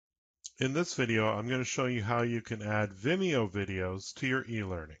In this video, I'm going to show you how you can add Vimeo videos to your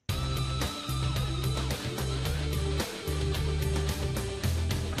e-learning.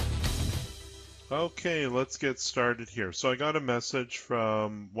 Okay, let's get started here. So I got a message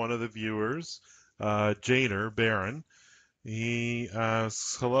from one of the viewers, Jader Barron. He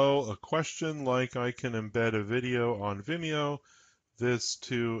asks, hello, a question like I can embed a video on Vimeo, this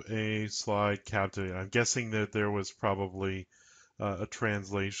to a slide Captivate. I'm guessing that there was probably a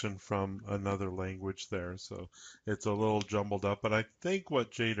translation from another language there, so it's a little jumbled up. But I think what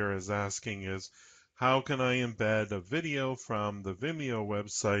Jader is asking is, how can I embed a video from the Vimeo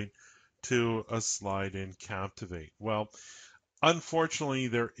website to a slide in Captivate? Well, unfortunately,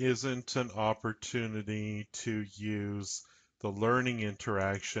 there isn't an opportunity to use the learning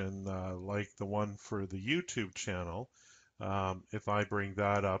interaction like the one for the YouTube channel. If I bring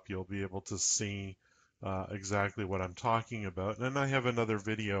that up, you'll be able to see exactly what I'm talking about. And I have another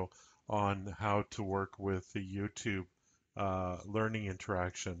video on how to work with the YouTube learning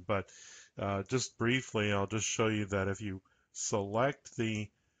interaction. But just briefly, I'll just show you that if you select the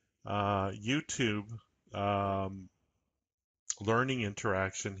YouTube learning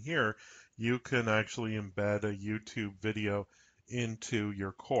interaction here, you can actually embed a YouTube video into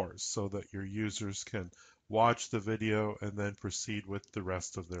your course so that your users can watch the video and then proceed with the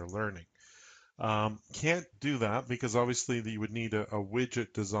rest of their learning. Can't do that because obviously you would need a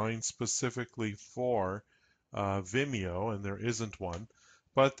widget designed specifically for Vimeo, and there isn't one.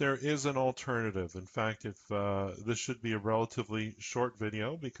 But there is an alternative. In fact, if this should be a relatively short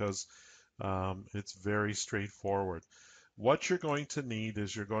video because it's very straightforward. What you're going to need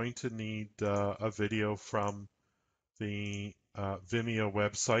is you're going to need a video from the Vimeo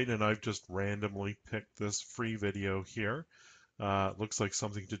website, and I've just randomly picked this free video here. It looks like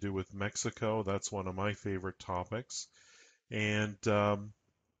something to do with Mexico. That's one of my favorite topics. And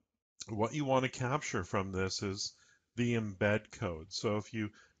what you want to capture from this is the embed code. So if you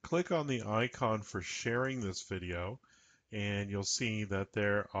click on the icon for sharing this video, and you'll see that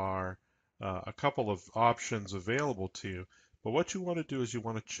there are a couple of options available to you. But what you want to do is you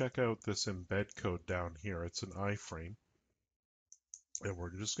want to check out this embed code down here. It's an iframe. And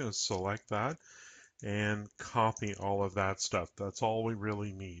we're just going to select that and copy all of that stuff. That's all we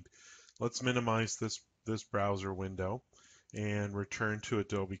really need. Let's minimize this browser window and return to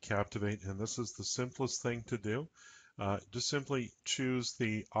Adobe Captivate. And this is the simplest thing to do. Just simply choose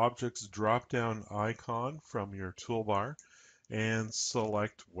the Objects drop-down icon from your toolbar and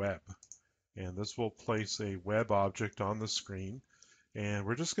select Web. And this will place a web object on the screen. And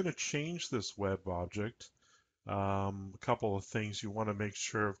we're just going to change this web object. A couple of things you want to make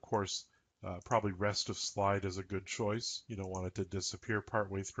sure, of course, probably rest of slide is a good choice. You don't want it to disappear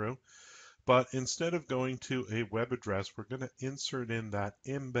partway through. But instead of going to a web address, we're going to insert in that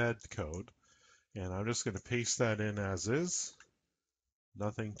embed code. And I'm just going to paste that in as is.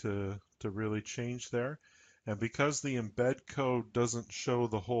 Nothing to really change there. And because the embed code doesn't show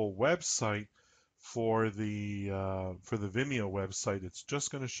the whole website for the Vimeo website, it's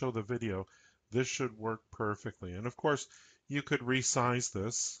just going to show the video. This should work perfectly. And of course, you could resize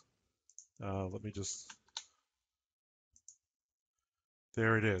this. Let me just,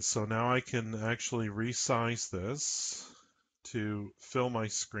 there it is. So now I can actually resize this to fill my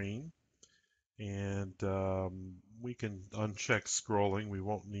screen. And we can uncheck scrolling. We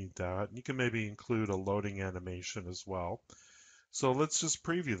won't need that. You can maybe include a loading animation as well. So let's just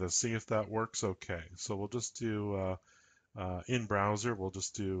preview this, see if that works okay. So we'll just do in browser, we'll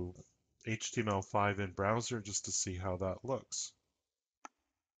just do HTML5 in browser just to see how that looks.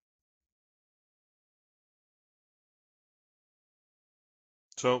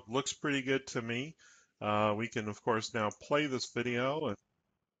 So looks pretty good to me. We can, of course, now play this video, and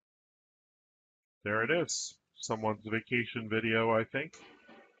there it is. Someone's vacation video, I think.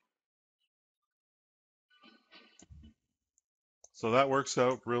 So that works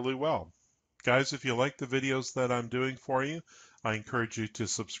out really well. Guys, if you like the videos that I'm doing for you, I encourage you to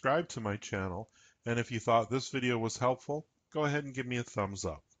subscribe to my channel. And if you thought this video was helpful, go ahead and give me a thumbs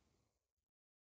up.